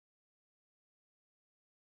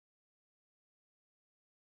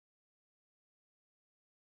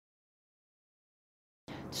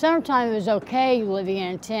Summertime it was okay living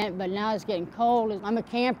in a tent, but now it's getting cold. I'm a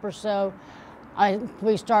camper, so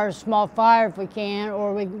we start a small fire if we can,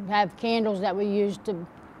 or we have candles that we use to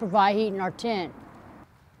provide heat in our tent.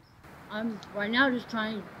 I'm right now just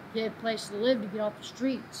trying to get a place to live, to get off the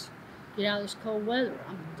streets, get out of this cold weather.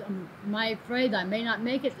 I'm afraid that I may not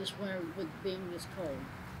make it this winter with being this cold.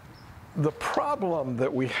 The problem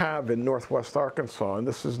that we have in Northwest Arkansas, and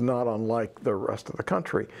this is not unlike the rest of the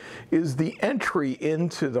country, is the entry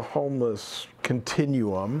into the homeless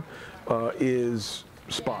continuum is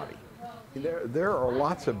spotty. There are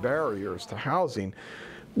lots of barriers to housing.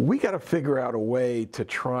 We got to figure out a way to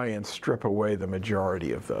try and strip away the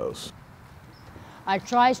majority of those. I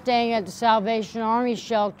tried staying at the Salvation Army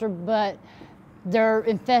shelter, but they're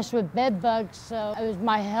infested with bed bugs, so it was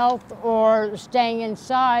my health or staying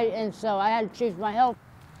inside, and so I had to choose my health.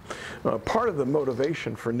 Part of the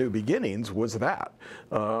motivation for New Beginnings was that,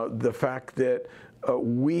 the fact that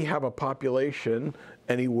we have a population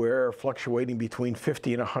anywhere fluctuating between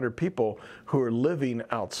 50 and 100 people who are living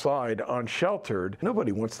outside unsheltered.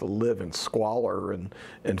 Nobody wants to live in squalor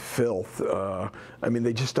and filth. I mean,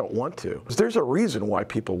 they just don't want to. There's a reason why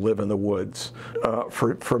people live in the woods.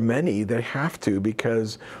 For many, they have to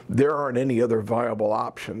because there aren't any other viable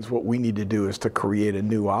options. What we need to do is to create a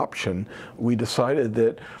new option. We decided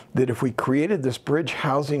that if we created this bridge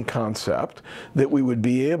housing concept, that we would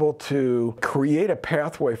be able to create a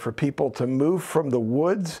pathway for people to move from the woods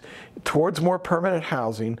towards more permanent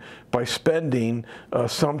housing by spending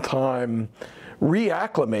some time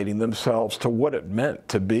reacclimating themselves to what it meant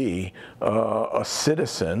to be a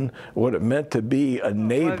citizen, what it meant to be a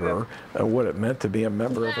neighbor, and what it meant to be a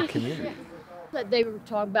member of a community. That they were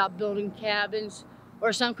talking about building cabins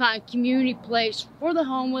or some kind of community place for the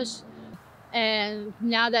homeless, and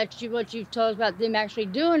now that what you've told us about them actually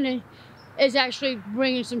doing it is actually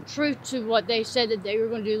bringing some truth to what they said that they were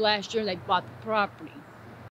going to do last year and they bought the property.